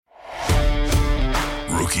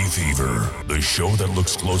Rookie Fever, the show that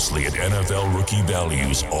looks closely at NFL rookie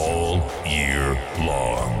values all year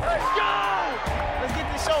long. Let's go! Let's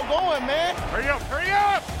get this show going, man. Hurry up, hurry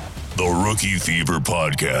up! The Rookie Fever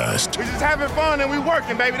Podcast. We just having fun and we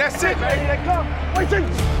working, baby. That's it, baby. They come.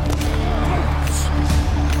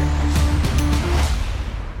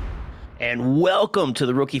 And welcome to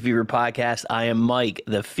the Rookie Fever Podcast. I am Mike,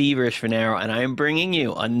 the Feverish Finero, and I am bringing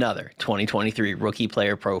you another 2023 Rookie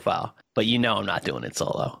Player Profile. But you know I'm not doing it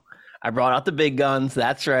solo. I brought out the big guns.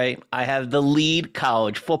 That's right. I have the lead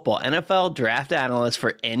college football NFL draft analyst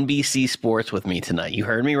for NBC Sports with me tonight. You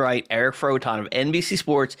heard me right. Eric Froton of NBC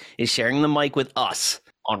Sports is sharing the mic with us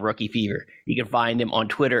on Rookie Fever. You can find him on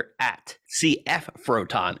Twitter at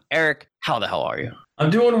CFFroton. Eric, how the hell are you? I'm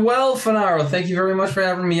doing well, Finaro. Thank you very much for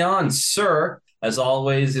having me on, sir. As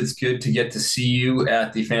always, it's good to get to see you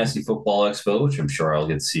at the Fantasy Football Expo, which I'm sure I'll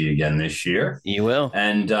get to see you again this year. You will.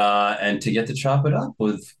 And to get to chop it up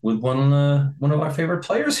with one of our favorite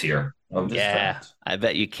players here. Draft. I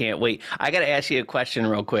bet you can't wait. I got to ask you a question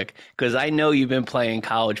real quick because I know you've been playing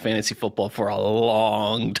college fantasy football for a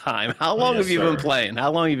long time. How long have you been playing?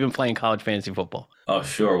 How long have you been playing college fantasy football? Oh,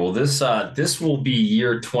 sure. Well, this will be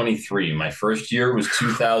year 23. My first year was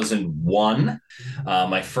 2001.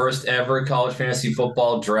 My first ever college fantasy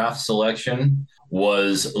football draft selection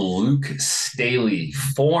was Luke Staley,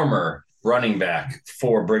 former running back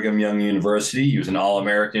for Brigham Young University. He was an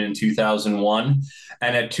All-American in 2001.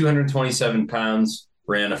 And at 227 pounds,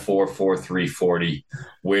 ran a 4.43 40,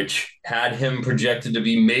 which had him projected to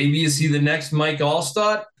be maybe is he the next Mike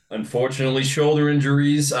Allstott. Unfortunately, shoulder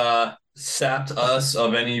injuries sapped us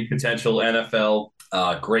of any potential NFL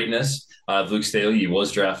greatness. Luke Staley, he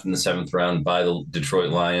was drafted in the 7th round by the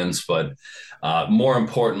Detroit Lions, but more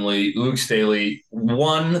importantly, Luke Staley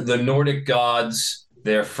won the Nordic Gods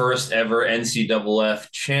their first ever NCAA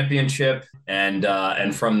championship,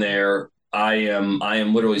 and from there, I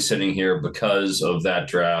am literally sitting here because of that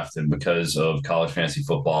draft and because of college fantasy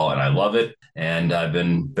football, and I love it. And I've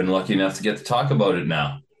been lucky enough to get to talk about it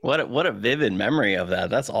now. What a vivid memory of that.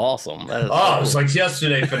 That's awesome. That is it was like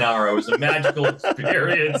yesterday, Finaro. It was a magical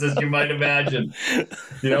experience, as you might imagine.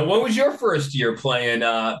 You know, what was your first year playing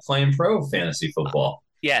pro fantasy football?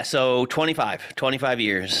 Yeah, so 25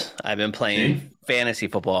 years I've been playing fantasy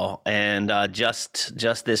football, and just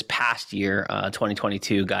this past year,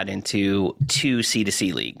 2022, got into 2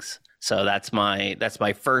 C2C leagues. So that's my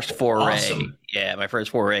first foray. Awesome. Yeah, my first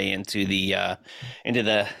foray into the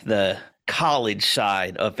college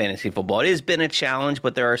side of fantasy football. It has been a challenge,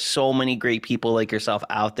 but there are so many great people like yourself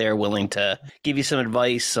out there willing to give you some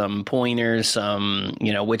advice, some pointers, some,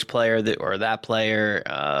 which player that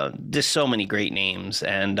player, just so many great names.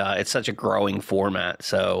 And it's such a growing format.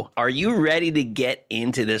 So are you ready to get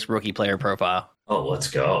into this rookie player profile? Oh, let's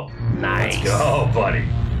go. Nice. Let's go, buddy.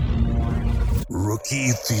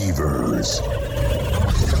 Rookie Fevers.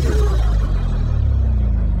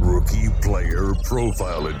 Rookie Player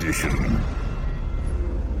Profile Edition.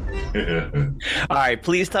 All right,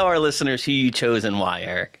 please tell our listeners who you chose and why,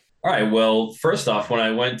 Eric. All right. Well, first off, when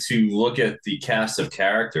I went to look at the cast of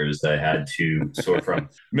characters that I had to sort from,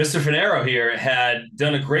 Mr. Finero here had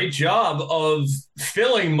done a great job of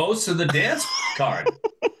filling most of the dance card.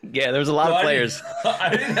 Yeah, there was a lot of players. I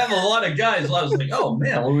didn't have a lot of guys. I was like, oh,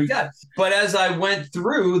 man, what do we got? But as I went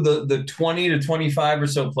through the 20 to 25 or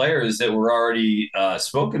so players that were already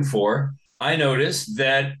spoken for, I noticed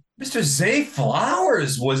that Mr. Zay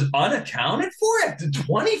Flowers was unaccounted for after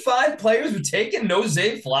 25 players were taken. No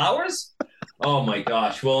Zay Flowers? Oh, my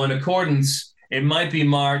gosh. Well, in accordance, it might be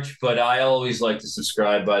March, but I always like to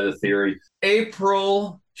subscribe by the theory.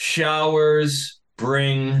 April showers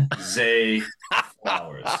bring Zay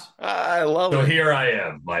Flowers. I love it. So here I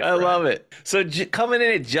am, my friend. I love it. So coming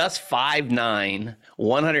in at just 5'9",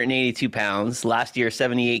 182 pounds, last year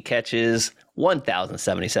 78 catches,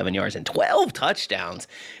 1,077 yards, and 12 touchdowns.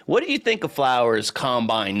 What did you think of Flowers'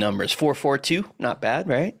 combine numbers? 4.42, not bad,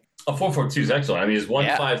 right? A 4.42 is excellent. I mean, his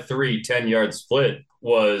 1.53 10-yard split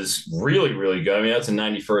was really, really good. I mean, that's a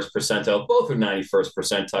 91st percentile. Both are 91st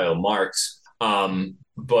percentile marks.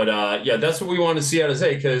 But that's what we want to see out of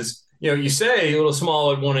Zay because, you say a little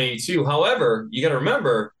small at 182. However, you got to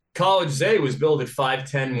remember, college Zay was billed at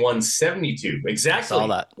 5'10", 172. Exactly. I saw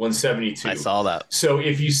that. 172. I saw that. So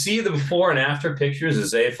if you see the before and after pictures of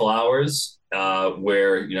Zay Flowers,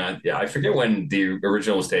 where, I forget when the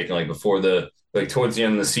original was taken, like before towards the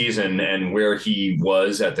end of the season and where he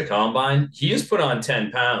was at the combine, he has put on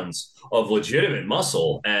 10 pounds of legitimate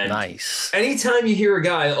muscle. And nice. Anytime you hear a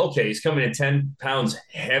guy, okay, he's coming in 10 pounds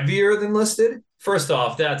heavier than listed, first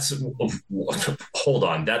off, hold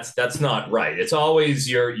on. That's not right. It's always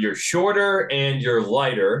you're shorter and you're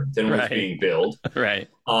lighter than what's being billed. Right.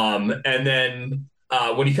 And then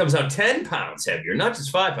when he comes out 10 pounds heavier, not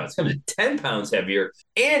just 5 pounds, comes at 10 pounds heavier,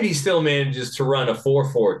 and he still manages to run a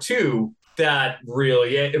 4.42. That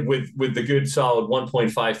really, with the good solid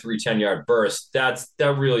 1.53 10-yard burst, that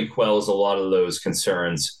really quells a lot of those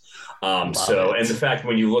concerns. And the fact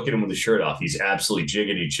when you look at him with the shirt off, he's absolutely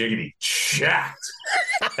jiggity jacked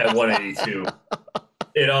at 182.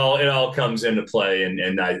 It all comes into play,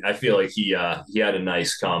 and I feel like he had a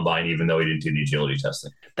nice combine, even though he didn't do the agility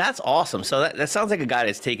testing. That's awesome. So that sounds like a guy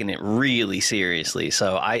that's taking it really seriously.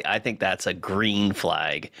 So I think that's a green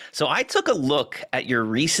flag. So I took a look at your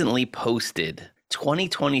recently posted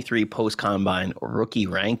 2023 post-combine rookie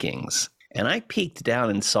rankings, and I peeked down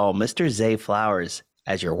and saw Mr. Zay Flowers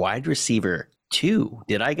as your wide receiver 2.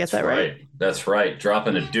 Did I get that right? That's right.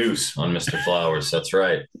 Dropping a deuce on Mr. Flowers. That's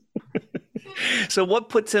right. So what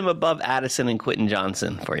puts him above Addison and Quentin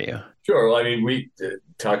Johnson for you? Sure. Well, I mean, we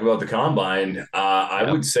talk about the combine. I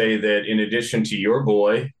would say that in addition to your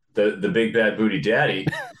boy, the big bad booty daddy,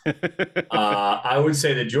 I would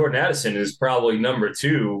say that Jordan Addison is probably number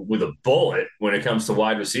 2 with a bullet when it comes to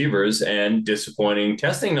wide receivers and disappointing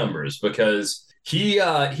testing numbers, because he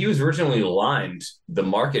was originally aligned. The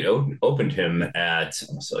market opened him at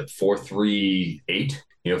like 4.38,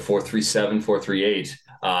 4.37, 4.38.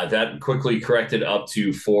 That quickly corrected up to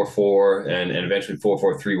 4.4 and eventually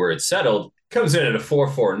 4.43, where it settled. Comes in at a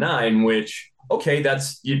 4.49, which, okay,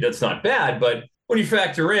 that's not bad, but when you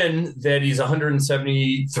factor in that he's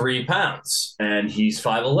 173 pounds and he's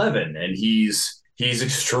 5'11 and he's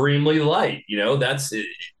extremely light, that's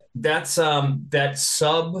that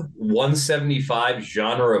sub 175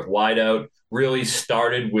 genre of wideout really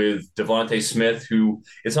started with Devontae Smith, who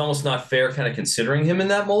it's almost not fair kind of considering him in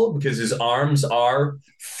that mold because his arms are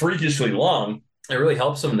freakishly long. It really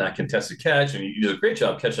helps him in that contested catch, and he does a great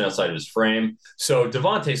job catching outside of his frame. So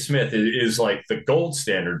Devontae Smith is like the gold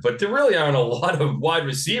standard, but there really aren't a lot of wide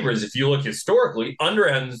receivers, if you look historically, under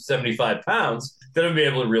 175 pounds that have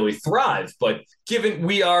been able to really thrive. But given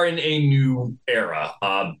we are in a new era,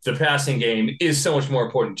 the passing game is so much more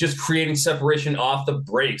important. Just creating separation off the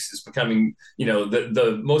breaks is becoming,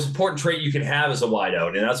 the most important trait you can have as a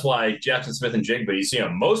wideout. And that's why Jackson Smith and Jigba, you see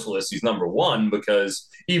on most lists, he's number 1, because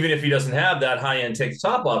even if he doesn't have that high-end take the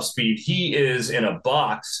top off speed, he is in a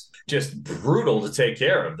box just brutal to take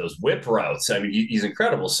care of those whip routes. I mean, he's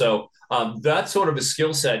incredible. So that sort of a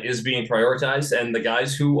skill set is being prioritized, and the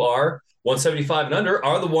guys who are 175 and under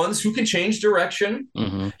are the ones who can change direction.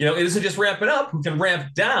 Mm-hmm. It isn't just ramping up, who can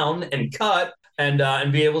ramp down and cut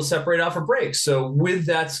and be able to separate off for breaks. So with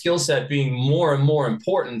that skill set being more and more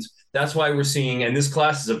important, that's why we're seeing, and this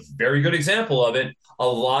class is a very good example of it, a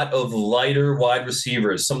lot of lighter wide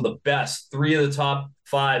receivers. Some of the best, 3 of the top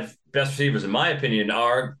 5 best receivers, in my opinion,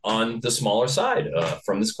 are on the smaller side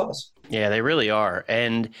from this class. Yeah, they really are.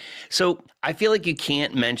 And so I feel like you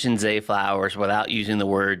can't mention Zay Flowers without using the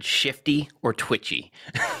word shifty or twitchy.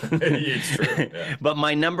 It's true. Yeah. But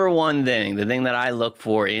my number one thing, the thing that I look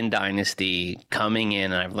for in Dynasty coming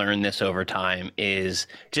in, and I've learned this over time, is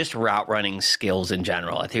just route running skills in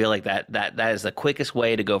general. I feel like that is the quickest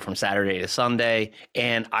way to go from Saturday to Sunday.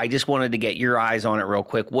 And I just wanted to get your eyes on it real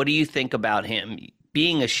quick. What do you think about him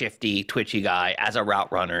being a shifty, twitchy guy as a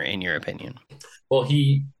route runner, in your opinion? Well,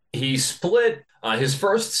 he split his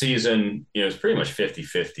first season, it was pretty much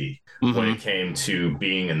 50-50 when it came to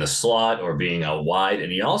being in the slot or being out wide.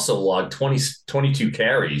 And he also logged 22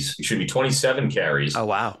 carries. It should be 27 carries. Oh,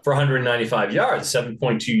 wow. For 195 yards,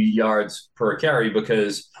 7.2 yards per carry,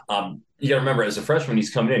 because you got to remember, as a freshman,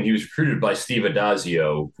 he's coming in. He was recruited by Steve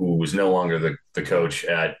Adazio, who was no longer the coach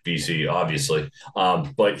at BC, obviously.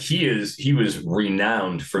 But he was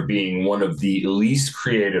renowned for being one of the least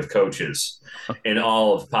creative coaches in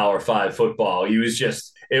all of Power 5 football. He was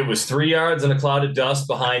it was 3 yards in a cloud of dust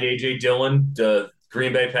behind A.J. Dillon, the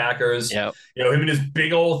Green Bay Packers. Yep. Him and his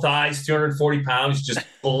big old thighs, 240 pounds, just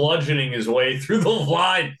bludgeoning his way through the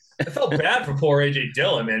line. I felt bad for poor A.J.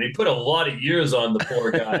 Dillon, man. He put a lot of years on the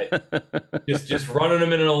poor guy. just running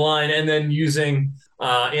him in a line, and then using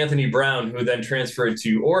Anthony Brown, who then transferred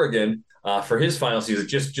to Oregon for his final season,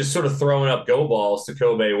 just sort of throwing up go balls to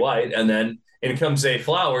Kobe White. And then in comes Zay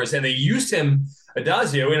Flowers, and they used him,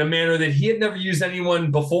 Adazio, in a manner that he had never used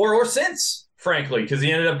anyone before or since, frankly, because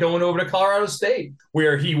he ended up going over to Colorado State,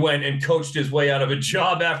 where he went and coached his way out of a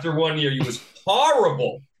job after 1 year. He was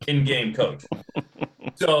horrible in-game coach.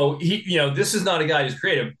 So this is not a guy who's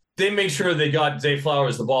creative. they made sure they got Zay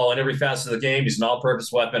Flowers the ball in every facet of the game. He's an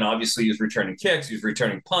all-purpose weapon. Obviously, he was returning kicks. He was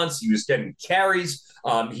returning punts. He was getting carries.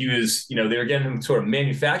 He was, they were getting him sort of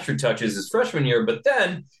manufactured touches his freshman year. But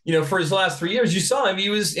then, for his last 3 years, you saw him. He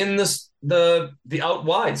was in the out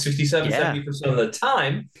wide 70% of the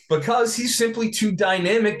time because he's simply too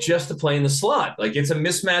dynamic just to play in the slot. Like, it's a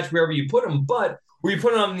mismatch wherever you put him. But where you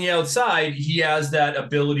put him on the outside, he has that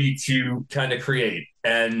ability to kind of create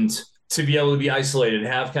and to be able to be isolated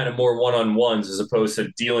and have kind of more one-on-ones as opposed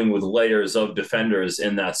to dealing with layers of defenders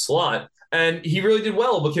in that slot. And he really did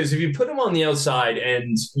well because if you put him on the outside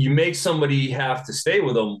and you make somebody have to stay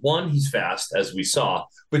with him, one, he's fast, as we saw,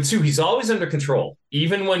 but two, he's always under control.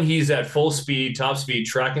 Even when he's at full speed, top speed,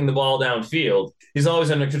 tracking the ball downfield, he's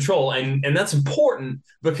always under control. And that's important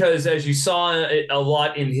because as you saw a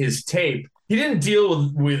lot in his tape, he didn't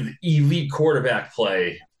deal with elite quarterback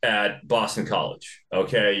play at Boston College.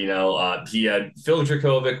 Okay. He had Phil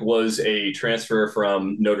Dracovic was a transfer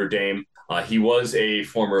from Notre Dame. He was a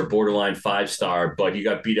former borderline 5-star, but he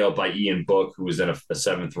got beat out by Ian Book, who was in a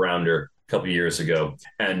 7th rounder a couple years ago.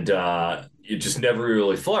 And it just never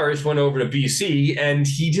really flourished, went over to BC, and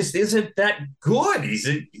he just isn't that good. He's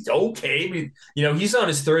okay. He's on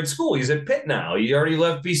his 3rd school. He's at Pitt now. He already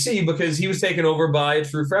left BC because he was taken over by a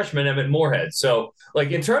true freshman, Emmett Moorhead. So,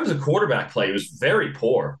 in terms of quarterback play, it was very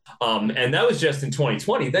poor. And that was just in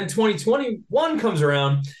 2020. Then 2021 comes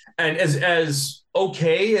around, and as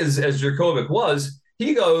okay as Dracovic was,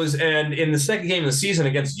 he goes and in the second game of the season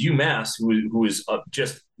against UMass, who is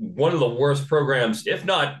just one of the worst programs, if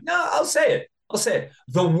not, no, I'll say it.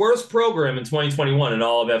 The worst program in 2021 in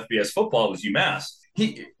all of FBS football was UMass.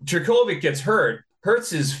 Dracovic gets hurts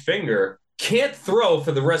his finger, can't throw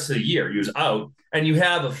for the rest of the year. He was out. And you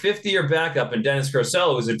have a 5th-year backup in Dennis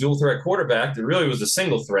Grossello, who's a dual-threat quarterback that really was a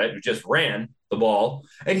single threat who just ran the ball.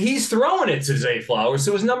 And he's throwing it to Zay Flowers,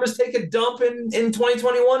 so his numbers take a dump in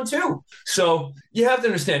 2021 too. So you have to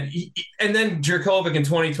understand. And then Dracovic in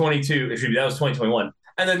 2022, that was 2021.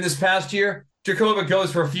 And then this past year, Dracovic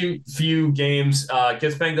goes for a few games,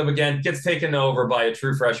 gets banged up again, gets taken over by a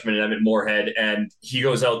true freshman, Emmett Moorhead, and he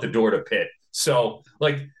goes out the door to Pitt. So,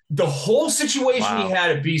 the whole situation he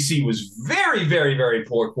had at BC was very, very, very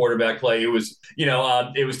poor quarterback play. It was,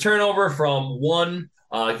 it was turnover from one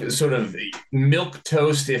sort of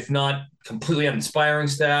milquetoast, if not completely uninspiring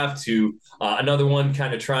staff, to another one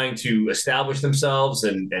kind of trying to establish themselves.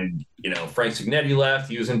 And Frank Signetti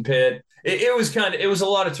left. He was in Pitt. It was a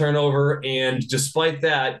lot of turnover. And despite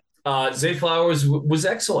that, Zay Flowers was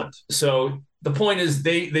excellent. So the point is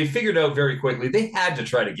they figured out very quickly they had to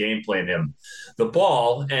try to game plan him the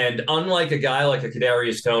ball. And unlike a guy like a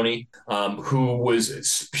Kadarius Toney, who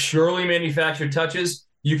was purely manufactured touches,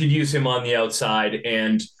 you could use him on the outside.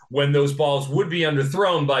 And when those balls would be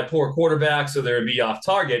underthrown by poor quarterbacks or they would be off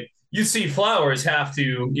target, you see Flowers have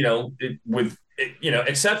to, with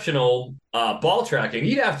exceptional ball tracking,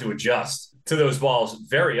 he'd have to adjust to those balls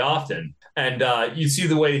very often. And you see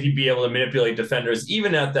the way that he'd be able to manipulate defenders,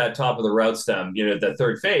 even at that top of the route stem, that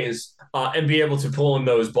third phase, and be able to pull in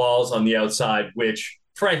those balls on the outside, which,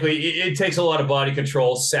 frankly, it takes a lot of body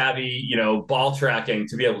control, savvy, ball tracking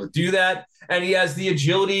to be able to do that. And he has the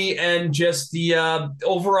agility and just the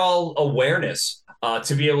overall awareness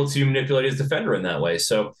to be able to manipulate his defender in that way.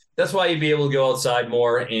 So that's why he'd be able to go outside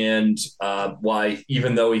more, and why,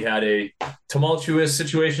 even though he had a tumultuous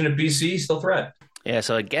situation at BC, still threat. Yeah,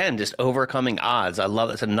 so again, just overcoming odds. I love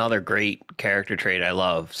that's another great character trait I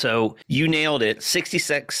love. So you nailed it.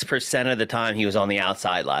 66% of the time he was on the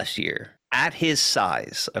outside last year. At his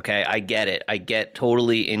size, okay, I get it. I get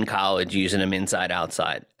totally in college using him inside,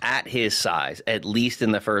 outside. At his size, at least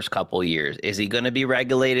in the first couple of years, is he going to be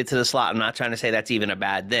regulated to the slot? I'm not trying to say that's even a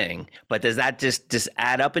bad thing, but does that just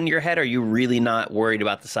add up in your head? Or are you really not worried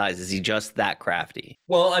about the size? Is he just that crafty?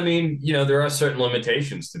 Well, there are certain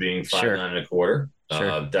limitations to being 5'9" _.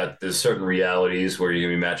 Sure. That there's certain realities where you're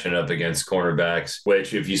going to be matching up against cornerbacks,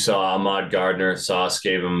 which if you saw Ahmad Gardner, Sauce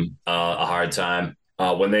gave him a hard time.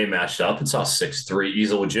 When they matched up and saw 6'3", he's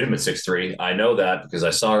a legitimate 6'3". I know that because I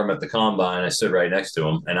saw him at the combine. I stood right next to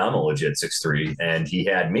him, and I'm a legit 6'3", and he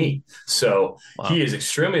had me. So He is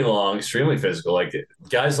extremely long, extremely physical. Like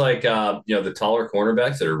guys like the taller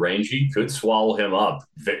cornerbacks that are rangy could swallow him up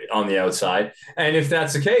on the outside. And if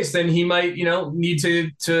that's the case, then he might need to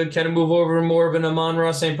kind of move over to more of an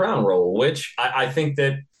Amon-Ra St. Brown role, which I think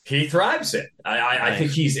that he thrives in. I think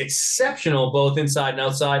he's exceptional both inside and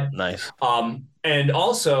outside. Nice. And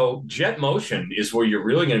also, jet motion is where you're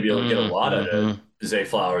really going to be able to get a lot out of Zay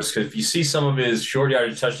Flowers, because if you see some of his short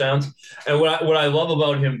yardage touchdowns, and what I love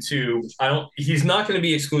about him too, he's not going to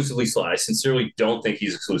be exclusively slot. I sincerely don't think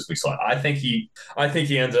he's exclusively slot. I think he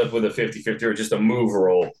ends up with a 50-50 or just a move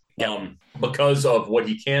role. Because of what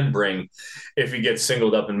he can bring if he gets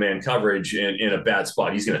singled up in man coverage in a bad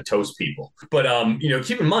spot. He's going to toast people. But,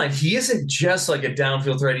 keep in mind, he isn't just like a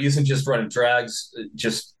downfield threat. He isn't just running drags,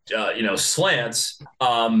 slants.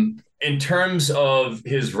 In terms of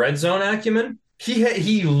his red zone acumen,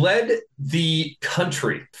 he led the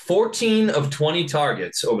country 14 of 20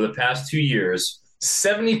 targets over the past 2 years.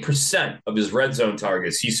 70% of his red zone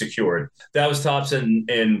targets he secured. That was tops in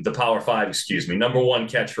the Power 5, number one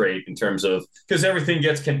catch rate in terms of, because everything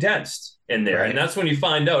gets condensed in there. Right. And that's when you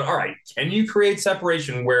find out, all right, can you create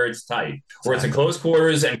separation where it's tight, where it's in close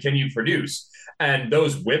quarters, and can you produce? And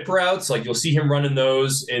those whip routes, like you'll see him running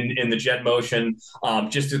those in the jet motion,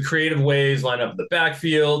 just the creative ways, line up in the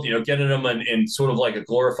backfield, getting them in sort of like a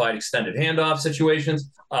glorified extended handoff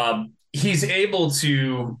situations. He's able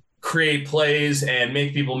to create plays and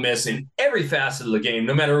make people miss in every facet of the game,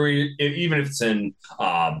 no matter where even if it's in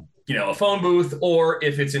a phone booth or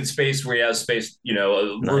if it's in space where he has space,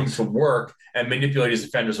 room to work and manipulate his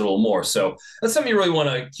defenders a little more. So that's something you really want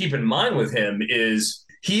to keep in mind with him is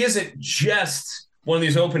he isn't just one of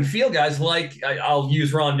these open field guys like I'll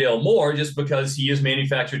use Rondale Moore just because he is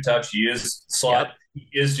manufactured touch. He is slot. Yep.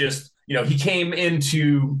 He is just, he came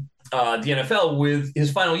into the NFL with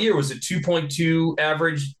his final year was a 2.2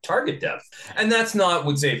 average target depth. And that's not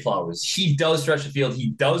with Zay Flowers. He does stretch the field.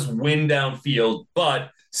 He does win downfield,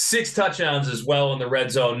 but 6 touchdowns as well in the red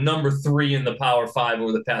zone, number 3 in the Power 5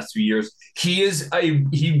 over the past 2 years.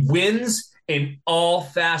 He wins in all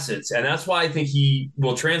facets. And that's why I think he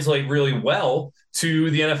will translate really well to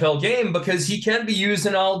the NFL game because he can be used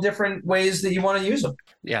in all different ways that you want to use him.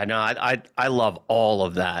 Yeah, no, I love all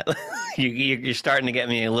of that. You're starting to get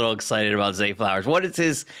me a little excited about Zay Flowers. What is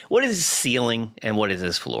his ceiling and what is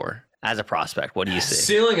his floor as a prospect? What do you see?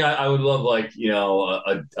 Ceiling, I would love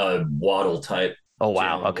a Waddle type. Oh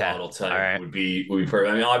wow, okay, Waddle type all right. would be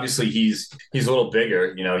perfect. I mean, obviously he's a little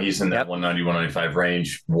bigger. He's in that 190, 195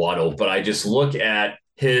 range. Waddle, but I just look at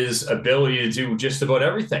his ability to do just about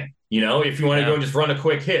everything. If you want to go and just run a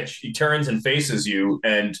quick hitch, he turns and faces you,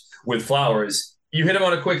 and with Flowers. You hit him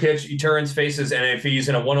on a quick hitch, he turns, faces, and if he's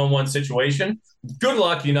in a one-on-one situation, good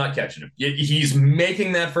luck, you're not catching him. He's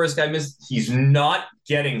making that first guy miss. He's not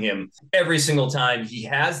getting him every single time. He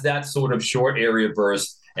has that sort of short area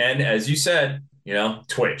burst. And as you said,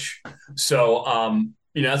 twitch. So,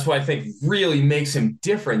 that's what I think really makes him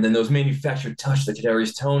different than those manufactured touch, the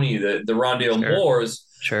Kadarius Toney, the Rondale Moores.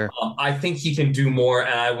 Sure. I think he can do more,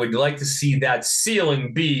 and I would like to see that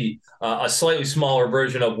ceiling be a slightly smaller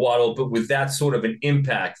version of Waddle, but with that sort of an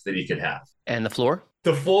impact that he could have. And the floor?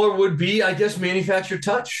 The floor would be, I guess, manufactured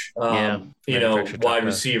touch. Wide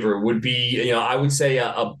receiver would be, I would say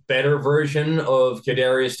a better version of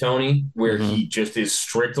Kadarius Toney, where he just is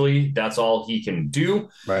strictly, that's all he can do.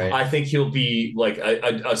 Right. I think he'll be like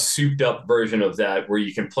a souped up version of that, where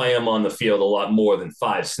you can play him on the field a lot more than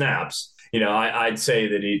 5 snaps. I'd say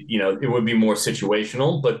that it would be more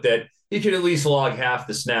situational, but that he could at least log half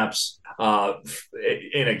the snaps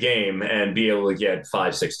in a game and be able to get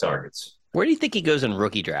 5-6 targets. Where do you think he goes in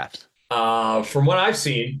rookie drafts? From what I've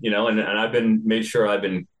seen, and I've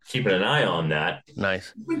been keeping an eye on that.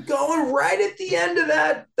 Nice. We're going right at the end of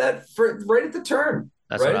that right at the turn.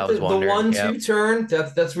 That's right, what I was wondering. The 1-2 turn.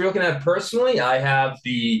 That's we're looking at personally. I have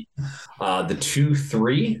the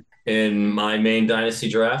 2-3 in my main dynasty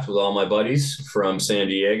draft with all my buddies from San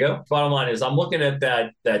Diego. Bottom line is I'm looking at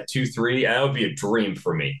that 2-3, and that would be a dream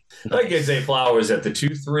for me. Nice. I get Zay Flowers at the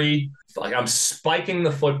 2-3. Like I'm spiking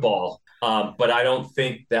the football, but I don't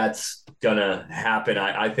think that's gonna happen.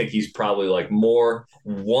 I think he's probably like more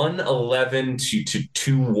 111 to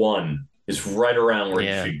 2-1 is right around where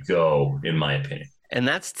he should go, in my opinion. And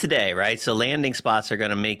that's today, right? So landing spots are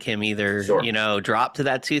going to make him either, drop to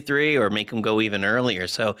that 2-3 or make him go even earlier.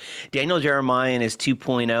 So Daniel Jeremiah in his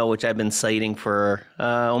 2.0, which I've been citing for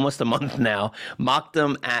almost a month now, mocked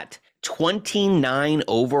him at 29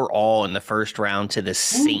 overall in the first round to the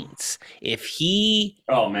Saints. If he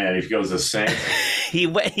goes to Saints. he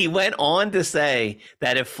went on to say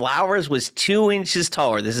that if Flowers was 2 inches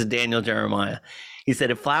taller, this is Daniel Jeremiah. He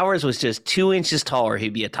said if Flowers was just 2 inches taller,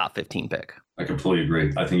 he'd be a top 15 pick. I completely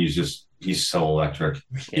agree. I think he's so electric.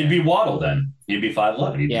 Yeah. He'd be Waddle then. He'd be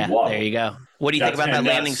 5'11". He'd be Waddle. There you go. What do you think about that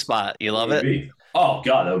landing spot? You love it? Oh,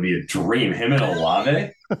 God, that would be a dream. Him and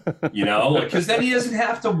Olave, because then he doesn't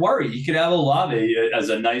have to worry. He could have Olave as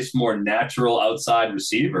a nice, more natural outside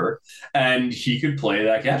receiver, and he could play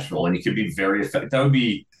that catch role, and he could be very effective. That would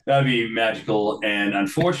be that'd be magical. And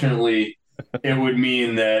unfortunately, it would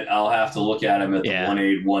mean that I'll have to look at him at the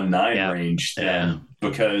 1.8, 1.9 range then.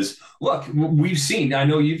 Because look, we've seen. I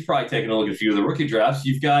know you've probably taken a look at a few of the rookie drafts.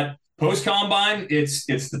 You've got post combine. It's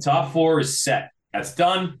the top 4 is set. That's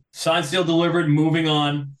done. Signed, sealed, delivered. Moving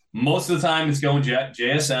on. Most of the time, it's going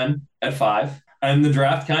JSN at 5, and the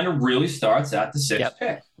draft kind of really starts at the 6th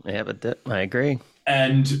pick. Yeah, but I agree.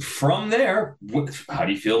 And from there, how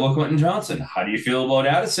do you feel about Quentin Johnson? How do you feel about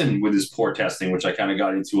Addison with his poor testing, which I kind of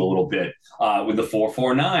got into a little bit with the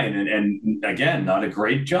 4.49, and again, not a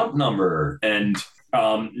great jump number and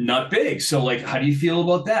not big. So, like, how do you feel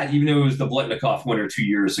about that? Even though it was the Blitnikoff winner 2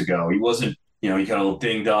 years ago, he wasn't, he got a little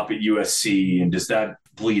dinged up at USC, and does that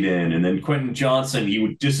bleed in? And then Quentin Johnson, he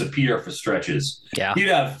would disappear for stretches. Yeah, he'd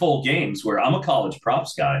have full games where I'm a college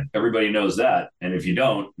props guy. Everybody knows that, and if you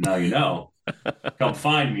don't, now you know. Come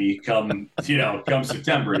find me. Come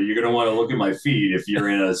September. You're going to want to look at my feed if you're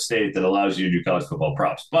in a state that allows you to do college football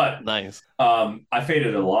props. But nice. I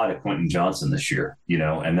faded a lot of Quentin Johnson this year,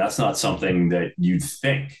 and that's not something that you'd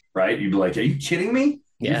think, right? You'd be like, are you kidding me?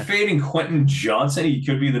 Yeah. You're fading Quentin Johnson. He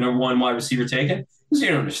could be the number 1 wide receiver taken. Because you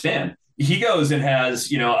don't understand. He goes and has,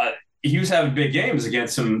 he was having big games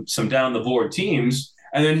against some down the board teams,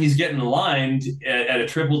 and then he's getting lined at a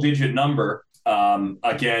triple digit number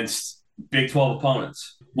against Big 12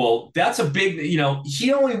 opponents. Well, that's a big,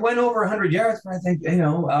 he only went over 100 yards, I think,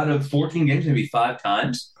 out of 14 games, maybe 5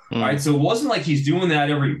 times. Right. So it wasn't like he's doing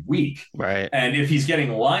that every week. Right. And if he's getting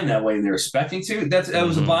a line that way and they're expecting to, that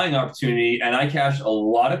was a buying opportunity. And I cashed a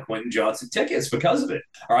lot of Quentin Johnson tickets because of it.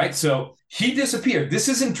 All right. So he disappeared. This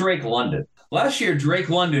isn't Drake London. Last year, Drake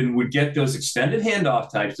London would get those extended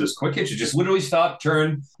handoff types, those quick hitches, just literally stop,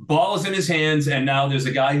 turn, ball is in his hands, and now there's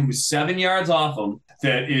a guy who's 7 yards off him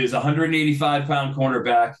that is a 185-pound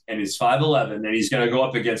cornerback and is 5'11", and he's going to go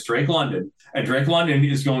up against Drake London, and Drake London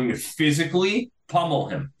is going to physically pummel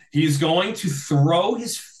him. He's going to throw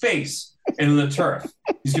his face into the turf.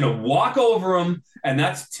 He's going to walk over him, and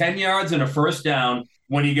that's 10 yards and a first down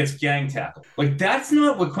when he gets gang tackled. Like, that's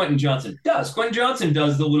not what Quentin Johnson does. Quentin Johnson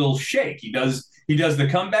does the little shake. He does the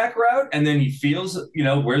comeback route, and then he feels,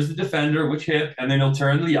 where's the defender, which hip, and then he'll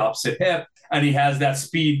turn to the opposite hip, and he has that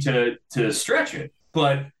speed to stretch it.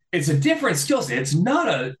 But it's a different skill set. It's not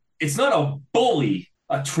a bully,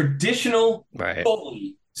 a traditional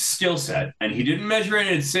bully skill set. And he didn't measure it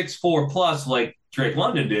at 6'4" plus like Drake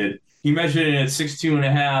London did. He measured it at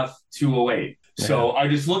 6'2.5", 208. Yeah. So I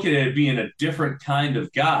just look at it being a different kind of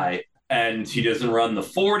guy, and he doesn't run the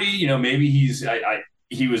 40. Maybe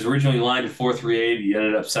he was originally lined at 4.38. He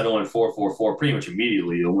ended up settling at 4.44 pretty much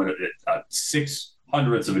immediately. He went at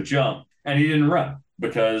 6/100ths of a jump, and he didn't run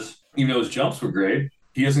because even though his jumps were great,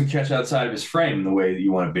 he doesn't catch outside of his frame the way that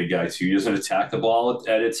you want a big guy to. He doesn't attack the ball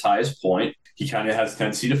at its highest point. He kind of has a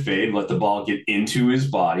tendency to fade, let the ball get into his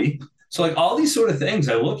body. So like all these sort of things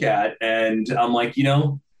I look at and I'm like,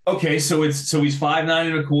 okay, so he's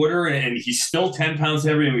 5'9.25", and he's still 10 pounds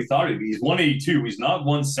heavier than we thought he'd be. He's 182. He's not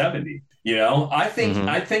 170. I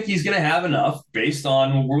think he's going to have enough based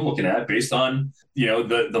on what we're looking at, based on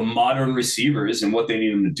the modern receivers and what they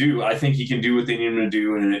need him to do. I think he can do what they need him to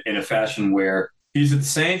do in a fashion where he's at the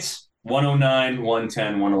Saints, 109,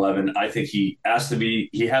 110, 111. I think he has to be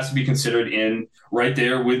considered in right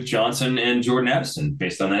there with Johnson and Jordan Addison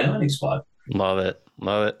based on that landing spot. Love it.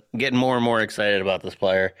 Getting more and more excited about this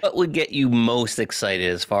player. What would get you most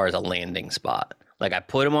excited as far as a landing spot? Like, I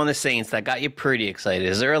put him on the Saints. That got you pretty excited.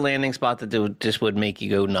 Is there a landing spot that would make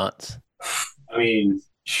you go nuts? I mean,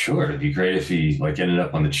 sure, it'd be great if he ended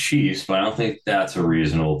up on the Chiefs, but I don't think that's a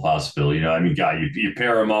reasonable possibility. You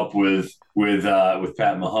pair him up with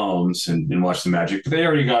Pat Mahomes and watch the magic. But they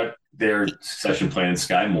already got their succession plan in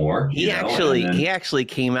Sky Moore. He actually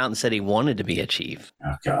came out and said he wanted to be a Chief.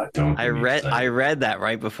 Oh God, don't! I read that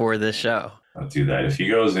right before this show. Don't do that. If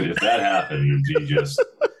that happened, it'd be just.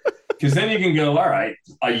 Because then you can go, all right,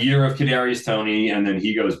 a year of Kadarius Toney, and then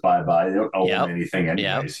he goes bye-bye. They don't owe him anything anyways.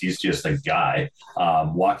 Yep. He's just a guy.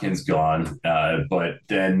 Watkins gone. But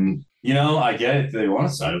then, I get it. They want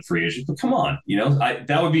to sign a free agent. But come on.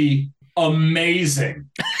 That would be amazing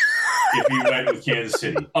if he went with Kansas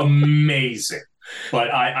City. Amazing.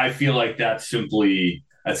 But I feel like that's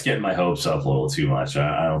getting my hopes up a little too much.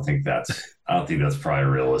 I don't think that's probably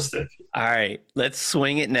realistic. All right, let's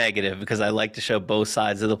swing it negative because I like to show both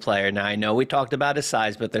sides of the player. Now, I know we talked about his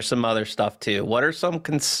size, but there's some other stuff too. What are some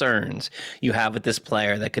concerns you have with this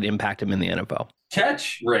player that could impact him in the NFL?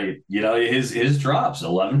 Catch rate, his drops,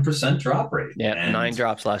 11% drop rate. Yeah, and 9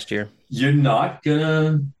 drops last year. You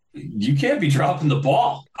can't be dropping the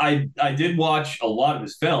ball. I did watch a lot of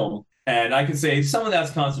his film. And I could say some of that's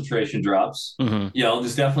concentration drops. Mm-hmm.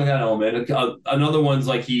 There's definitely that element. Another one's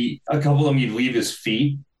like a couple of them he'd leave his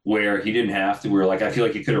feet where he didn't have to. Where like I feel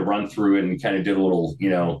like he could have run through it and kind of did a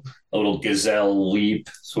little gazelle leap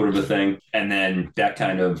sort of a thing, and then that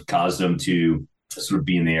kind of caused him to sort of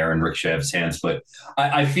be in the air and ricochet his hands. But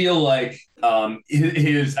I feel like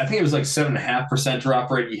his I think it was like 7.5% drop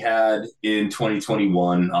rate he had in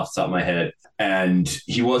 2021 off the top of my head. And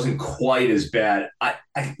he wasn't quite as bad.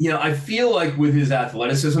 I feel like with his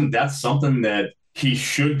athleticism, that's something that he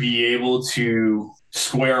should be able to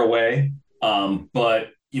square away. But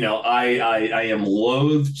I am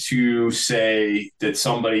loath to say that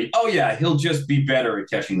somebody, oh yeah, he'll just be better at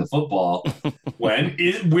catching the football.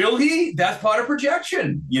 Will he? That's part of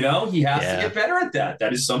projection. He has to get better at that.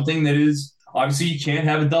 That is something that is. Obviously, you can't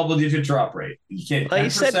have a double-digit drop rate. You can't. Well, you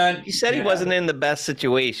said he wasn't in the best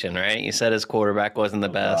situation, right? You said his quarterback wasn't the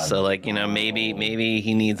best, so maybe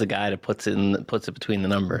he needs a guy that puts it between the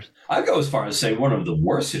numbers. I'd go as far as say one of the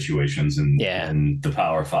worst situations in the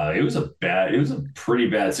Power Five. It was a pretty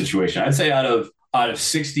bad situation. I'd say out of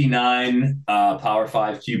 69 Power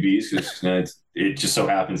Five QBs, because it just so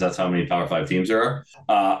happens that's how many Power Five teams there are.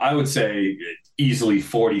 I would say easily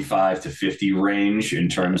 45 to 50 range in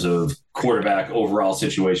terms of quarterback overall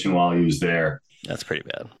situation while he was there. That's pretty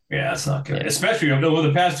bad. Yeah, that's not good. Yeah. Especially over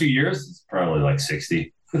the past 2 years, it's probably like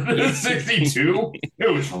 60. 62. It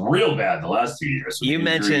was real bad the last 2 years. You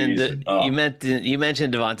mentioned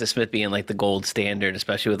Devonta Smith being like the gold standard,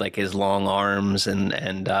 especially with like his long arms and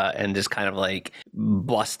just kind of like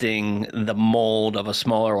busting the mold of a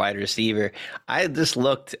smaller wide receiver. I just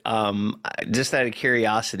looked, just out of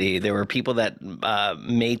curiosity, there were people that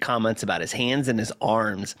made comments about his hands and his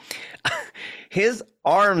arms. His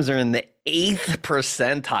arms are in the 8th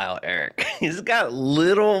percentile, Eric. He's got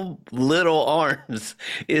little arms.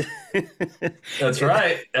 That's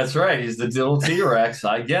right. He's the little T-Rex.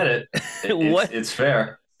 I get it. It's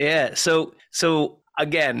fair. Yeah. So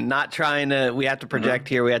again, not trying to. We have to project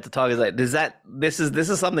here. We have to talk. This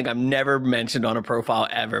is something I've never mentioned on a profile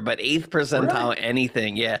ever. But 8th percentile, really?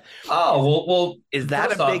 Anything? Yeah. Oh well. Is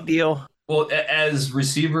that a big deal? Well, as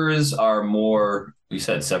receivers are more, we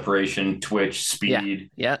said separation, twitch,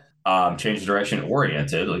 speed. Yeah. Change of direction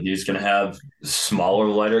oriented, like you're just going to have smaller,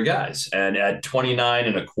 lighter guys. And at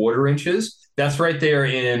 29.25 inches, that's right there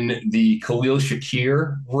in the Khalil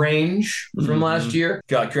Shakir range from last year.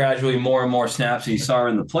 Got gradually more and more snaps he saw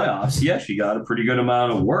in the playoffs. Yes, he got a pretty good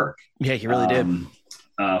amount of work. Yeah, he really did.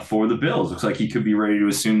 For the Bills. Looks like he could be ready to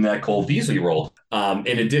assume that Cole Beasley role.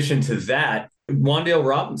 In addition to that, Wan'Dale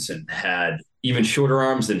Robinson had even shorter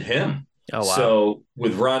arms than him. Oh, wow. So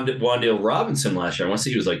with Wan'Dale Robinson last year, I want to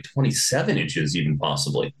say he was like 27 inches, even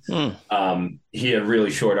possibly. He had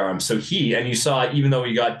really short arms. So you saw, even though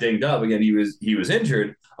he got dinged up again, he was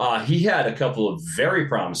injured. He had a couple of very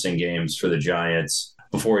promising games for the Giants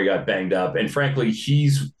before he got banged up. And frankly, he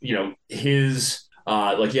had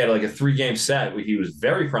like a 3-game set where he was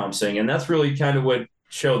very promising. And that's really kind of what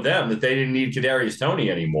showed them that they didn't need Kadarius Toney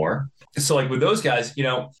anymore. So like with those guys,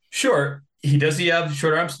 sure, he have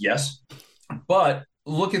short arms? Yes. But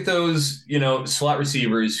look at those, slot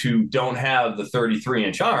receivers who don't have the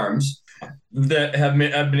 33-inch arms that have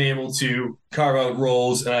been able to carve out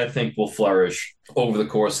roles, and I think will flourish over the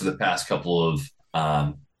course of the past couple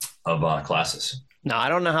of classes. Now, I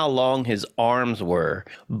don't know how long his arms were,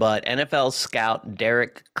 but NFL scout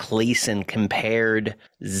Derek Clayson compared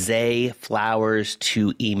Zay Flowers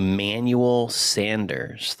to Emmanuel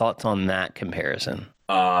Sanders. Thoughts on that comparison?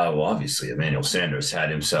 Well, obviously, Emmanuel Sanders had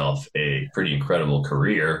himself a pretty incredible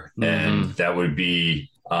career, and that would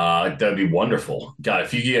be that'd be wonderful. God,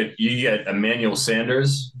 if you get Emmanuel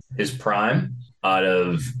Sanders, his prime, out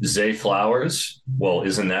of Zay Flowers, well,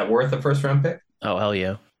 isn't that worth a first-round pick? Oh, hell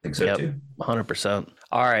yeah. I think so, too. 100%.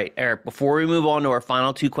 All right, Eric, before we move on to our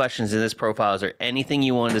final 2 questions in this profile, is there anything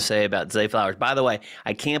you wanted to say about Zay Flowers? By the way,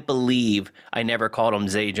 I can't believe I never called him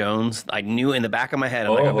Zay Jones. I knew in the back of my head,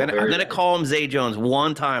 I'm going to call him Zay Jones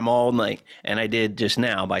one time all night. And I did just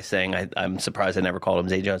now by saying I'm surprised I never called him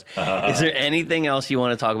Zay Jones. Is there anything else you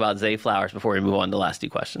want to talk about Zay Flowers before we move on to the last 2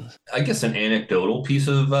 questions? I guess an anecdotal piece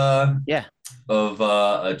of a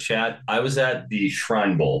chat. I was at the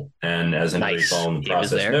Shrine Bowl, and as anybody following the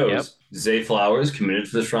process knows, Zay Flowers committed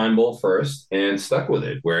to the Shrine Bowl first and stuck with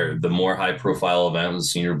it, where the more high-profile event was the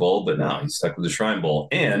Senior Bowl, but now he's stuck with the Shrine Bowl.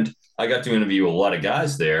 And I got to interview a lot of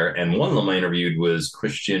guys there, and one of them I interviewed was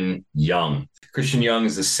Christian Young. Christian Young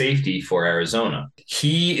is a safety for Arizona.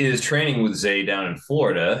 He is training with Zay down in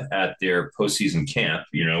Florida at their postseason camp,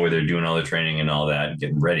 where they're doing all the training and all that and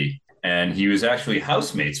getting ready. And he was actually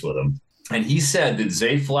housemates with him. And he said that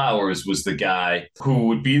Zay Flowers was the guy who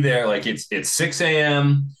would be there. Like it's 6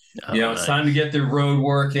 a.m. It's time to get the road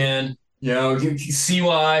work in.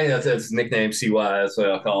 CY, that's his nickname, CY. That's what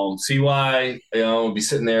I'll call him. CY, would be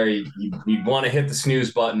sitting there. He'd want to hit the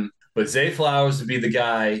snooze button. But Zay Flowers would be the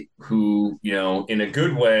guy who, in a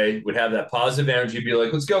good way, would have that positive energy, be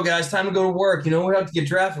like, let's go, guys, time to go to work. We're out to get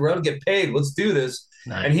drafted. We're out to get paid. Let's do this.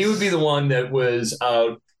 Nice. And he would be the one that was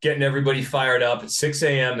out getting everybody fired up at 6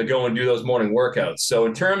 a.m. to go and do those morning workouts. So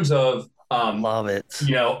in terms of, love it.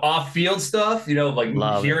 Off-field stuff,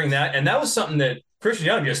 hearing that. And that was something that Christian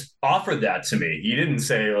Young just offered that to me. He didn't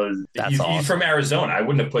say, he's from Arizona. I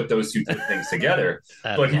wouldn't have put those two things together.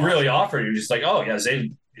 But he really offered. He was just like, oh, yeah, Zay,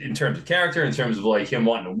 in terms of character, in terms of like him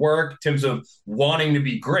wanting to work, in terms of wanting to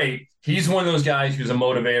be great, he's one of those guys who's a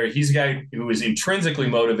motivator. He's a guy who is intrinsically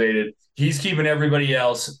motivated. He's keeping everybody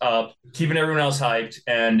else up, keeping everyone else hyped,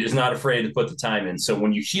 and is not afraid to put the time in. So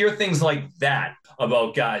when you hear things like that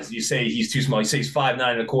about guys, you say he's too small, you say he's 5'9"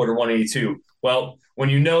 and a quarter, 182. Well, when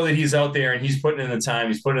you know that he's out there and he's putting in the time,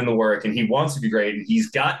 he's putting in the work, and he wants to be great, and he's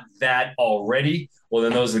got that already, well,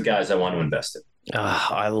 then those are the guys I want to invest in.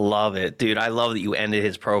 I love it, dude. I love that you ended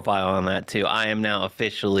his profile on that too. I am now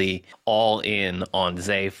officially all in on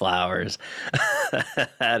Zay Flowers.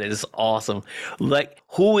 That is awesome. Like,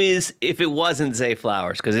 who is, if it wasn't Zay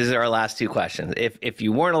Flowers, because these are our last two questions, if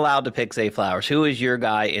you weren't allowed to pick Zay Flowers, who is your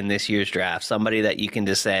guy in this year's draft? Somebody that you can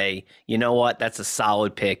just say, you know what, that's a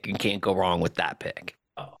solid pick and can't go wrong with that pick.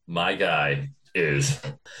 My guy is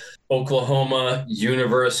Oklahoma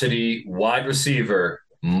University wide receiver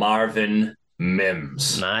Marvin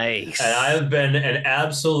Mims. Nice. And I have been an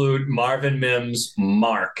absolute Marvin Mims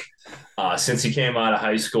mark since he came out of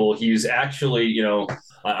high school. He's actually,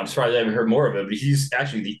 I'm surprised I haven't heard more of it, but he's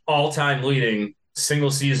actually the all-time leading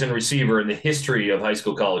single-season receiver in the history of high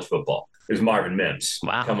school college football. It was Marvin Mims.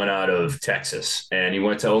 Wow. Coming out of Texas. And he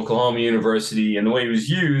went to Oklahoma University, and the way he was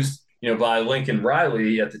used by Lincoln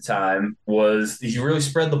Riley at the time was he really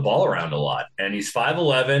spread the ball around a lot. And he's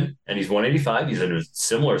 5'11", and he's 185. He's a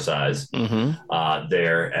similar size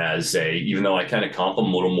there as even though I kind of comp him a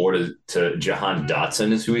little more to Jahan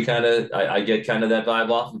Dotson is who he I get kind of that vibe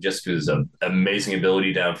off of just because of amazing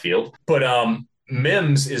ability downfield. But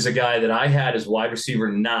Mims is a guy that I had as wide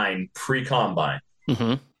receiver 9 pre-combine.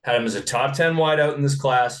 Mm-hmm. Had him as a top 10 wideout in this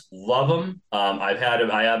class. Love him. I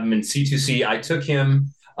have him in C2C. I took him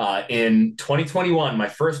in 2021, my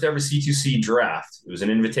first ever C2C draft. It was an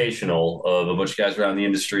invitational of a bunch of guys around the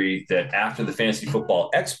industry that after the Fantasy Football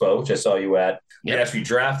Expo, which I saw you at, we actually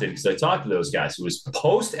drafted because I talked to those guys. It was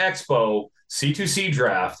post-Expo C2C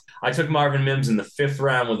draft. I took Marvin Mims in the 5th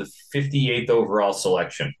round with the 58th overall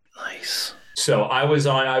selection. Nice. So I was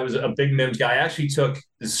a big Mims guy. I actually took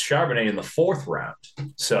Charbonnet in the 4th round.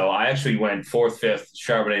 So I actually went 4th, 5th,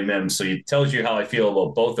 Charbonnet, Mims. So it tells you how I feel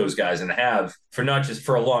about both those guys and have for not just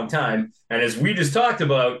for a long time. And as we just talked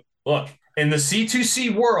about, look, in the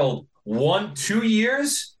C2C world, 1-2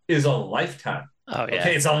 years is a lifetime. Oh, yeah.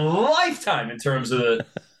 Okay, it's a lifetime in terms of the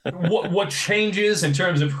what changes in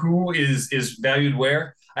terms of who is valued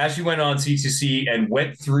where. I actually went on C2C and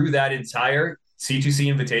went through that entire C2C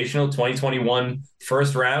Invitational 2021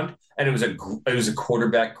 first round, and it was a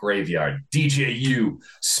quarterback graveyard. DJU,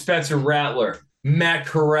 Spencer Rattler, Matt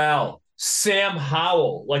Corral, Sam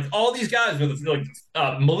Howell, like all these guys were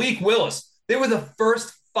Malik Willis. They were the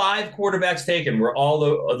first 5 quarterbacks taken were all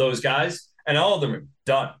those guys, and all of them are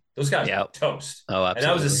done. Those guys are toast. Oh, absolutely. And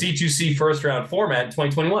that was a C2C first round format in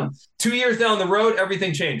 2021. 2 years down the road,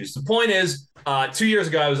 everything changes. The point is, 2 years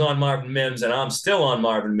ago, I was on Marvin Mims, and I'm still on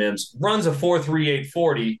Marvin Mims. Runs a 4.38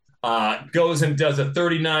 40, goes and does a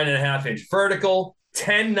 39.5-inch vertical,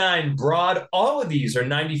 10.9 broad. All of these are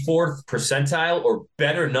 94th percentile or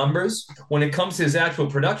better numbers. When it comes to his actual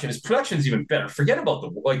production, his production is even better. Forget about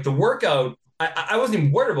the workout. I wasn't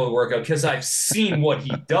even worried about the workout because I've seen what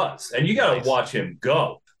he does, and you got to watch him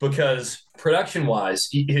go. Because production-wise,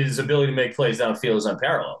 his ability to make plays downfield is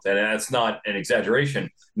unparalleled, and that's not an exaggeration.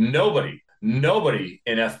 Nobody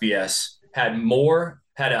in FBS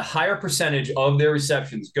had a higher percentage of their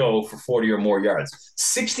receptions go for 40 or more yards.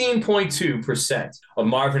 16.2% of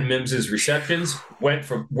Marvin Mims's receptions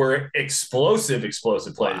were explosive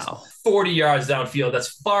plays. Wow. 40 yards downfield.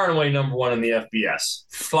 That's far and away number 1 in the FBS.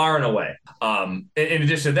 Far and away. In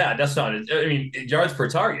addition to that, that's not. Yards per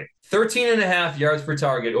target. 13.5 yards per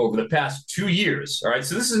target over the past 2 years. All right.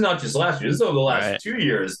 So this is not just last year. This is over the last 2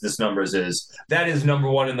 years. This numbers that is number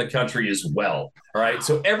 1 in the country as well. All right.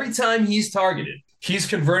 So every time he's targeted, he's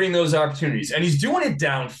converting those opportunities, and he's doing it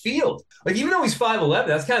downfield. Like, even though he's 5'11",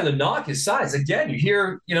 that's kind of the knock, his size. Again,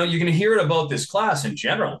 you're going to hear it about this class in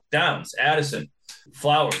general. Downs, Addison,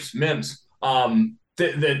 Flowers, Mims.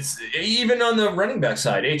 That's even on the running back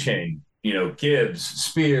side, A-Chain, Gibbs,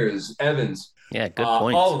 Spears, Evans. Yeah, good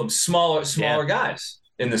point. All of them smaller guys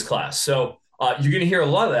in this class. So you're going to hear a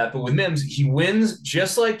lot of that. But with Mims, he wins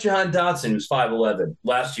just like John Dotson, who's 5'11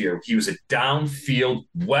 last year. He was a downfield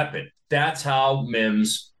weapon. That's how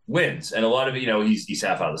Mims wins. And a lot of it, he's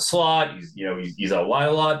half out of the slot. He's out wide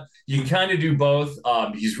a lot. You can kind of do both.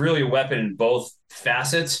 He's really a weapon in both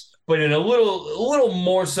facets, but in a little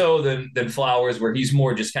more so than Flowers, where he's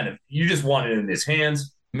more just kind of, you just want it in his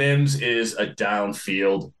hands. Mims is a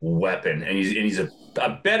downfield weapon, and he's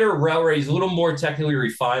a better route runner. He's a little more technically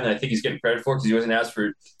refined than I think he's getting credit for, because he wasn't asked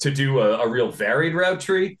to do a real varied route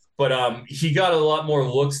tree. But he got a lot more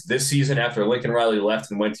looks this season after Lincoln Riley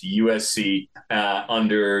left and went to USC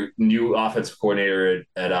under new offensive coordinator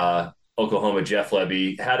at Oklahoma, Jeff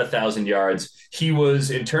Lebby. Had 1,000 yards. He was,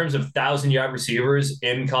 in terms of 1,000-yard receivers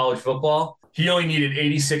in college football, he only needed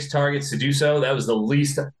 86 targets to do so. That was the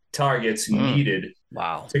least targets needed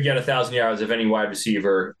to get 1,000 yards of any wide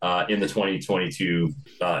receiver in the 2022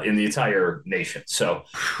 in the entire nation. So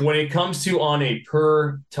when it comes to on a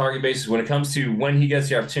per target basis, when it comes to when he gets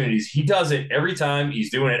the opportunities, he does it every time.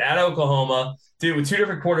 He's doing it at Oklahoma. Did it with three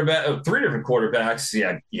different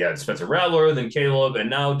quarterbacks. Yeah, Spencer Rattler, then Caleb, and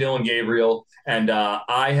now Dylan Gabriel. And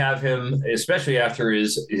I have him, especially after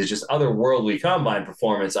his just otherworldly combine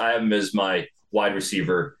performance, I have him as my wide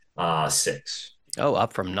receiver 6. Oh,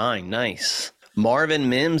 up from 9. Nice. Marvin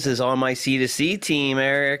Mims is on my C2C team,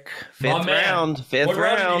 Eric. Fifth round. Fifth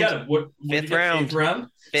round.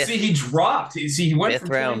 See, he dropped. See, he went from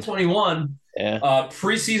 2021,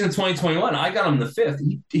 preseason 2021. I got him the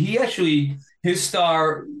 5th. He actually, his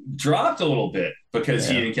star dropped a little bit because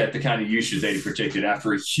he didn't get the kind of usage that he predicted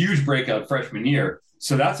after a huge breakout freshman year.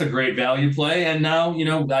 So that's a great value play. And now,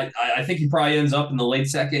 I think he probably ends up in the late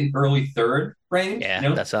 2nd, early 3rd range.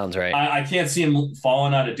 Yeah, that sounds right. I can't see him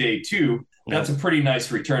falling out of day 2. That's a pretty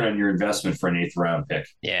nice return on your investment for an 8th round pick.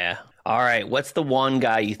 Yeah. All right. What's the one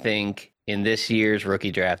guy you think in this year's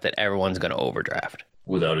rookie draft that everyone's going to overdraft?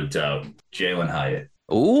 Without a doubt, Jalen Hyatt.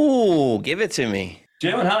 Ooh, give it to me.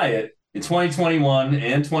 Jalen Hyatt in 2021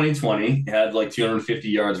 and 2020 had like 250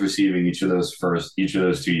 yards receiving each of those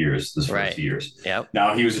 2 years. Those first 2 years. Yep.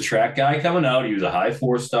 Now he was a track guy coming out. He was a high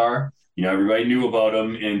 4-star. Everybody knew about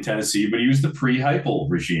him in Tennessee, but he was the pre-Heupel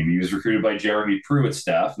regime. He was recruited by Jeremy Pruitt's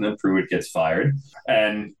staff, and then Pruitt gets fired.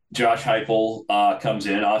 And Josh Heupel comes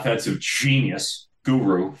in, offensive genius,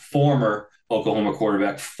 guru, former Oklahoma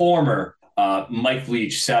quarterback, former Mike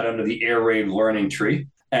Leach, sat under the air raid learning tree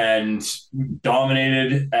and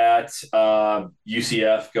dominated at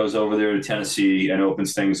UCF, goes over there to Tennessee and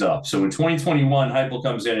opens things up. So in 2021, Heupel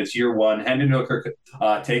comes in, it's year 1. Hendon Hooker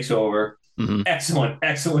takes over. Mm-hmm. Excellent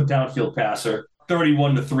downfield passer.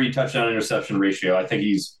 31-3 touchdown interception ratio. I think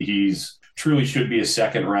he's truly should be a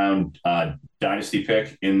 2nd round dynasty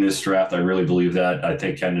pick in this draft. I really believe that. I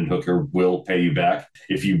think Hendon Hooker will pay you back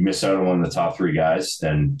if you miss out on one of the top 3 guys.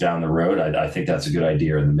 Then down the road, I think that's a good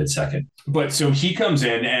idea in the mid-2nd. But so he comes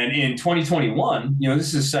in, and in 2021,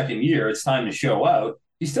 this is his 2nd year. It's time to show out.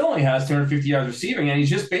 He still only has 250 yards receiving, and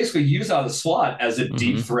he's just basically used out of the slot as a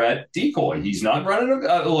deep threat decoy. He's not running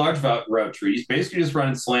a large route tree. He's basically just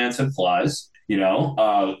running slants and flies,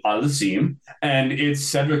 out of the seam. And it's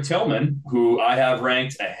Cedric Tillman, who I have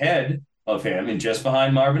ranked ahead of him and just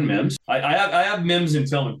behind Marvin Mims. I have Mims and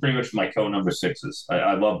Tillman pretty much my co-number 6s.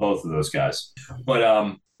 I love both of those guys.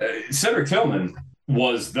 But Cedric Tillman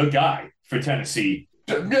was the guy for Tennessee.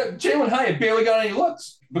 Jalen Hyatt barely got any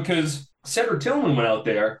looks because Cedric Tillman went out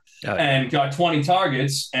there and got 20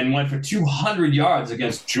 targets and went for 200 yards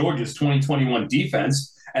against Georgia's 2021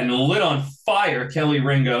 defense and lit on fire Kelly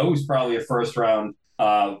Ringo, who's probably a 1st-round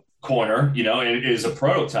corner, and is a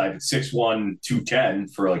prototype at 6'1", 210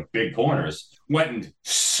 for like big corners. Went and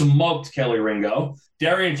smoked Kelly Ringo.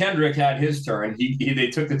 Darian Kendrick had his turn.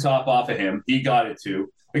 They took the top off of him. He got it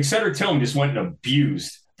too. Like Cedric Tillman just went and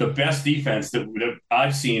abused the best defense that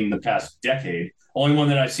I've seen in the past decade. Only one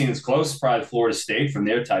that I've seen that's close is probably Florida State from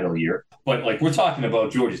their title year. But we're talking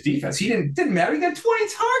about Georgia's defense. He didn't matter. He got 20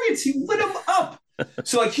 targets. He lit them up.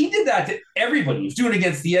 So he did that to everybody. He was doing it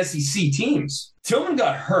against the SEC teams. Tillman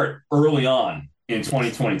got hurt early on in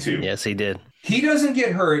 2022. Yes, he did. He doesn't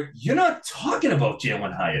get hurt. You're not talking about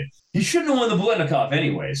Jalen Hyatt. He shouldn't have won the Blendnikov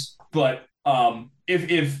anyways. But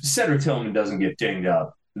if Cedric Tillman doesn't get dinged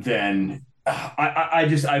up, then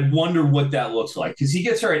I wonder what that looks like, because he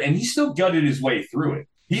gets hurt and he still gutted his way through it.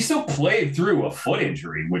 He still played through a foot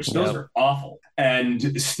injury, which those are awful.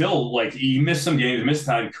 And still, he missed some games, missed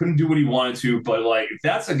time, couldn't do what he wanted to. But, if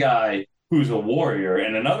that's a guy who's a warrior,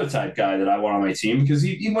 and another type guy that I want on my team because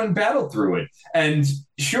he went and battled through it. And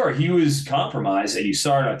sure, he was compromised, and you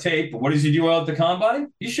saw it on tape. But what does he do out at the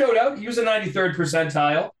combine? He showed out. He was a 93rd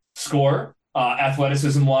percentile scorer,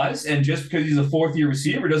 athleticism-wise. And just because he's a fourth-year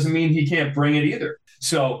receiver doesn't mean he can't bring it either.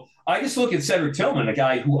 So I just look at Cedric Tillman, a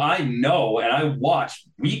guy who I know and I watch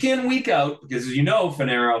week in, week out, because as you know,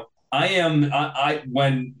 Fanaro,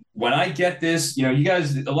 when I get this, you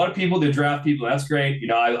guys, a lot of people, they draft people. That's great.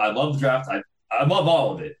 I love the draft. I love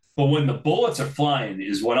all of it. But when the bullets are flying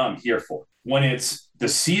is what I'm here for. When it's the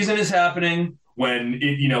season is happening, when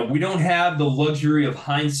we don't have the luxury of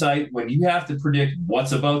hindsight, when you have to predict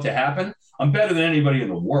what's about to happen, I'm better than anybody in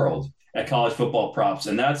the world at college football props.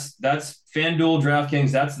 And that's FanDuel,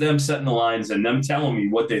 DraftKings. That's them setting the lines and them telling me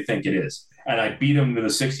what they think it is. And I beat them to the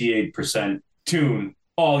 68% tune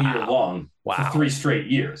all year long for 3 straight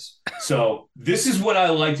years. So this is what I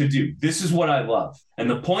like to do. This is what I love. And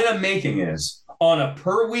the point I'm making is on a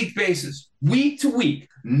per week basis, week to week,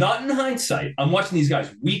 not in hindsight. I'm watching these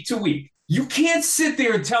guys week to week. You can't sit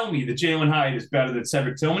there and tell me that Jalen Hyatt is better than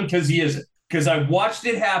Cedric Tillman because he isn't. Because I watched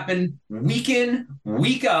it happen week in,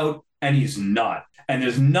 week out, and he's not. And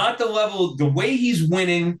there's not the way he's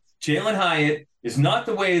winning. Jalen Hyatt is not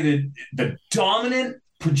the way that the dominant,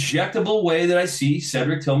 projectable way that I see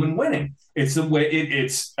Cedric Tillman winning. It's the way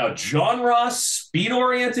it's a John Ross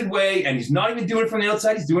speed-oriented way, and he's not even doing it from the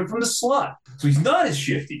outside. He's doing it from the slot. So he's not as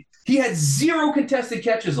shifty. He had 0 contested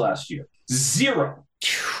catches last year. 0.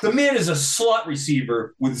 The man is a slot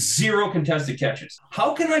receiver with 0 contested catches.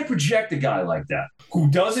 How can I project a guy like that who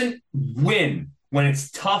doesn't win when it's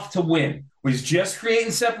tough to win? Was just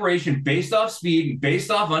creating separation based off speed and based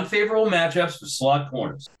off unfavorable matchups for slot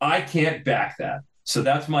corners. I can't back that. So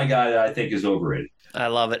that's my guy that I think is overrated. I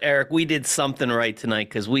love it. Eric, we did something right tonight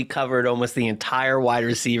because we covered almost the entire wide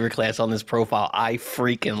receiver class on this profile. I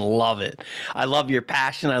freaking love it. I love your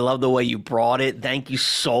passion. I love the way you brought it. Thank you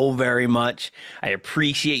so very much. I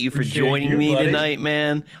appreciate you for joining me tonight,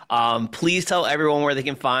 man. Please tell everyone where they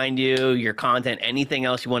can find you, your content, anything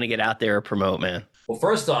else you want to get out there or promote, man. Well,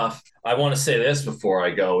 first off, I want to say this before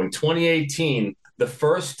I go. In 2018, the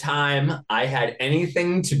first time I had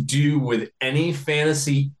anything to do with any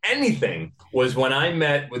fantasy anything was when I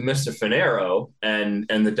met with Mr. Fanaro and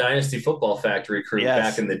the Dynasty Football Factory crew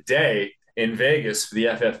back in the day in Vegas for the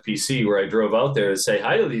FFPC, where I drove out there to say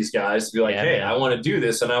hi to these guys, to be like, hey, I want to do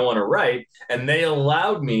this and I want to write. And they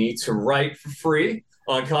allowed me to write for free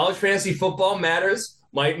on College Fantasy Football Matters.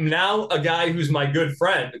 Now a guy who's my good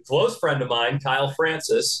friend, a close friend of mine, Kyle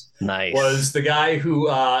Francis, was the guy who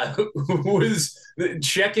was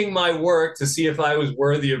checking my work to see if I was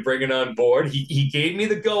worthy of bringing on board. He gave me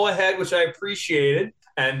the go ahead, which I appreciated.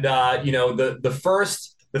 And the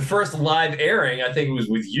first live airing, I think it was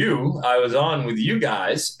with you. I was on with you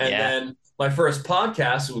guys, and then my first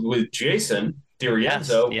podcast was with Jason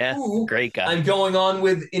DiRienzo. Yes, great guy. I'm going on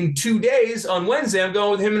with in 2 days on Wednesday. I'm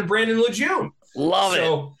going with him and Brandon Lejeune. Love it.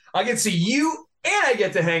 So I get to see you and I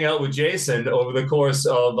get to hang out with Jason over the course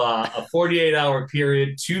of a 48-hour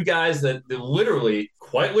period. 2 guys that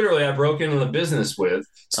quite literally, I broke into the business with.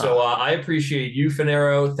 So I appreciate you,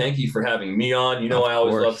 Fanaro. Thank you for having me on. I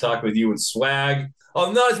always love talking with you and Swag.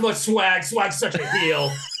 Oh, not as much Swag. Swag's such a heel.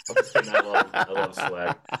 I'm just kidding. I love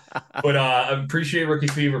Swag. But I appreciate Rookie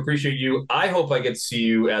Fever. Appreciate you. I hope I get to see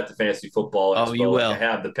you at the Fantasy Football Expo. Oh, you will. Like I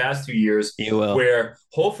have the past 2 years. You will. Where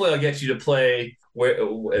hopefully I'll get you to play. Where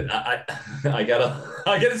I got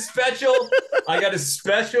a special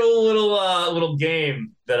little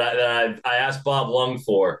game that I asked Bob Lung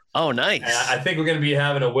for. Oh, nice! And I think we're going to be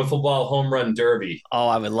having a wiffle ball home run derby. Oh,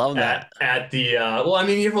 I would love that. At the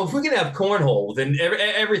if we can have cornhole, then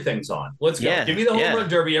everything's on. Let's go. Yeah, give me the home run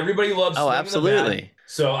derby. Everybody loves. Oh, absolutely.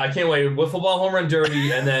 So I can't wait. Wiffle ball home run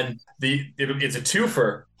derby, and then it's a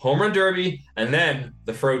twofer: home run derby, and then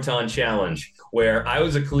the Froton challenge, where I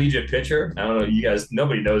was a collegiate pitcher. I don't know, you guys,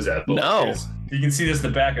 nobody knows that. But no. You can see this in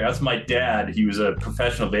the background. That's my dad. He was a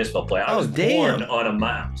professional baseball player. I was born on a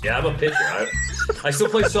mound. Yeah, I'm a pitcher. I still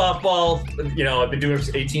play softball. I've been doing it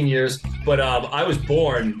for 18 years. But I was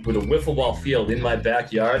born with a wiffle ball field in my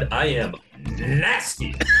backyard. I am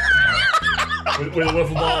nasty with a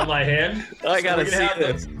wiffle ball in my hand. I gotta see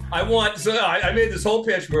this. I made this whole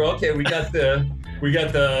pitch where, okay, we got the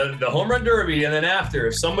home run derby, and then after,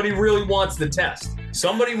 if somebody really wants the test,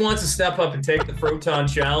 somebody wants to step up and take the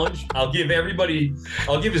Froton challenge, I'll give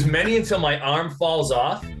as many until my arm falls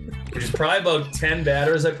off, which is probably about 10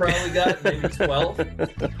 batters I probably got, maybe 12.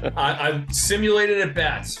 I've simulated at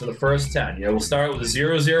bats for the first 10. We'll start with a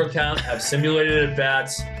 0-0 count. I've simulated at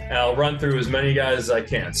bats, and I'll run through as many guys as I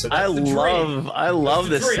can. So that's I love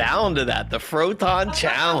the sound of that. The Froton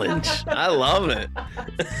challenge. I love it.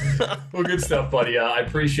 Well, good stuff, buddy. I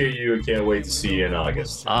appreciate you and can't wait to see you in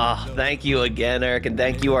August. Thank you again, Eric, and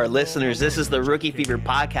thank you, our listeners. This is the Rookie Fever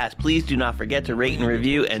podcast. Please do not forget to rate and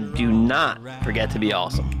review, and do not forget to be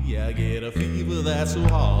awesome. Yeah, I get a fever that's so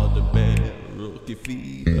hard to bear. Rookie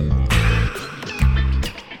fever.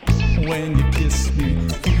 When you kiss me,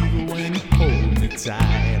 fever when you hold me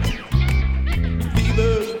tight.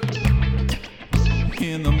 Fever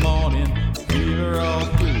in the morning, fever all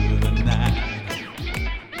through the night.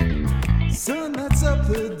 Sun lights up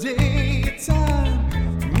the daytime,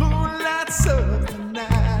 moon lights up the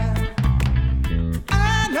night.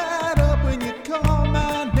 I light up when you call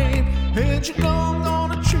my name, and you know I'm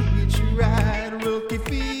gonna treat you right. Rookie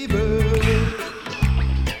fever.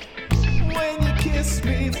 When you kiss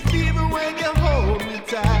me, fever when you hold me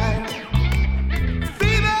tight.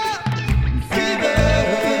 Fever, fever,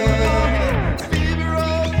 fever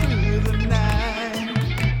all through the night.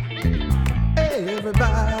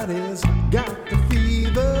 Everybody's got the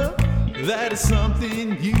fever. That is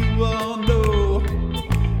something you all know.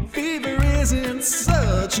 Fever isn't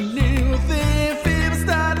such a new thing. Fever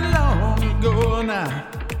started long ago now.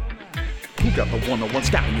 Who got the one-on-one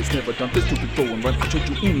scouting who's never done this to before and run to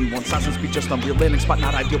anyone? Silence be just unreal landing spot,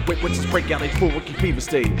 not ideal. Wait, what's this breakout? A full rookie fever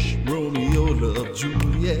stage. Romeo loved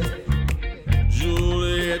Juliet.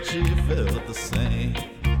 Juliet, she felt the same.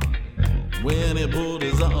 When he put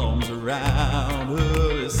his arms around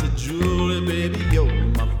her, he said, Julie, baby, you're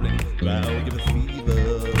my flame. I'll give it fever.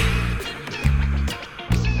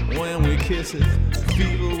 When we kiss it,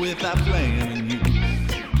 fever without planning you.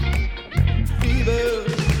 Fever,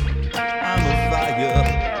 I'm a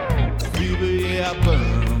fire. Fever, yeah, I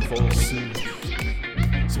burn forsooth.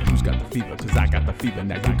 So who's got the fever? Cause I got the fever.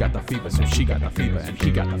 Now you got the fever. So she got the fever. And he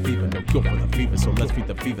got the fever. No go for the fever. So let's feed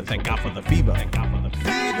the fever. Thank God for the fever. Thank God for the fever.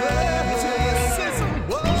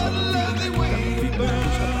 What a lovely way you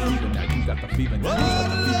burn. Now you got the fever. Now you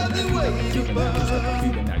got the fever. Now you got the fever. Now you got the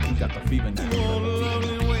fever. Now you got the fever. Now you got the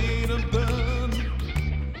fever.